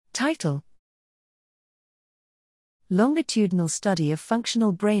Title: Longitudinal Study of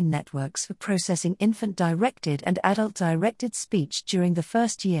Functional Brain Networks for Processing Infant-Directed and Adult-Directed Speech During the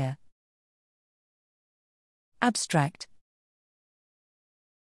First Year. Abstract: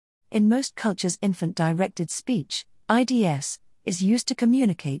 In most cultures, infant-directed speech, IDS, is used to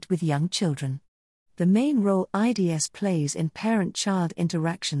communicate with young children. The main role IDS plays in parent-child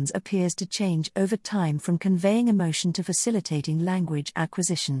interactions appears to change over time from conveying emotion to facilitating language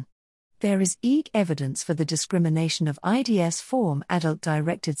acquisition. There is evidence for the discrimination of IDS form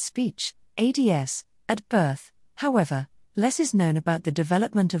adult-directed speech, ADS, at birth. However, less is known about the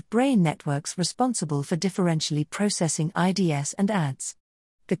development of brain networks responsible for differentially processing IDS and ADS.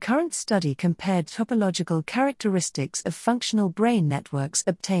 The current study compared topological characteristics of functional brain networks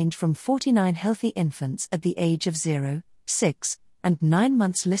obtained from 49 healthy infants at the age of 0, 6, and 9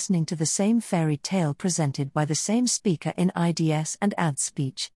 months listening to the same fairy tale presented by the same speaker in IDS and ADS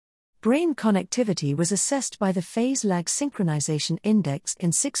speech. Brain connectivity was assessed by the phase lag synchronization index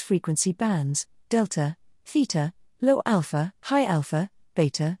in 6 frequency bands: delta, theta, low alpha, high alpha,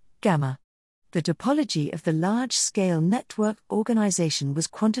 beta, gamma. The topology of the large-scale network organization was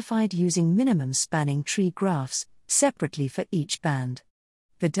quantified using minimum spanning tree graphs, separately for each band.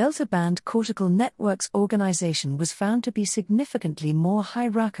 The delta band cortical networks organization was found to be significantly more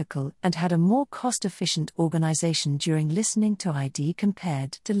hierarchical and had a more cost-efficient organization during listening to ID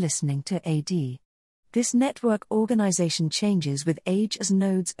compared to listening to AD. This network organization changes with age as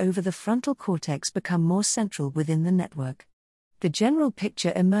nodes over the frontal cortex become more central within the network. The general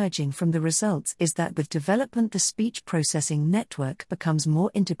picture emerging from the results is that with development the speech processing network becomes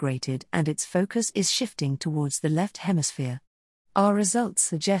more integrated and its focus is shifting towards the left hemisphere. Our results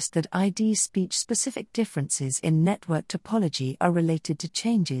suggest that ID speech-specific differences in network topology are related to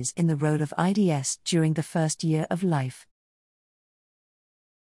changes in the role of IDS during the first year of life.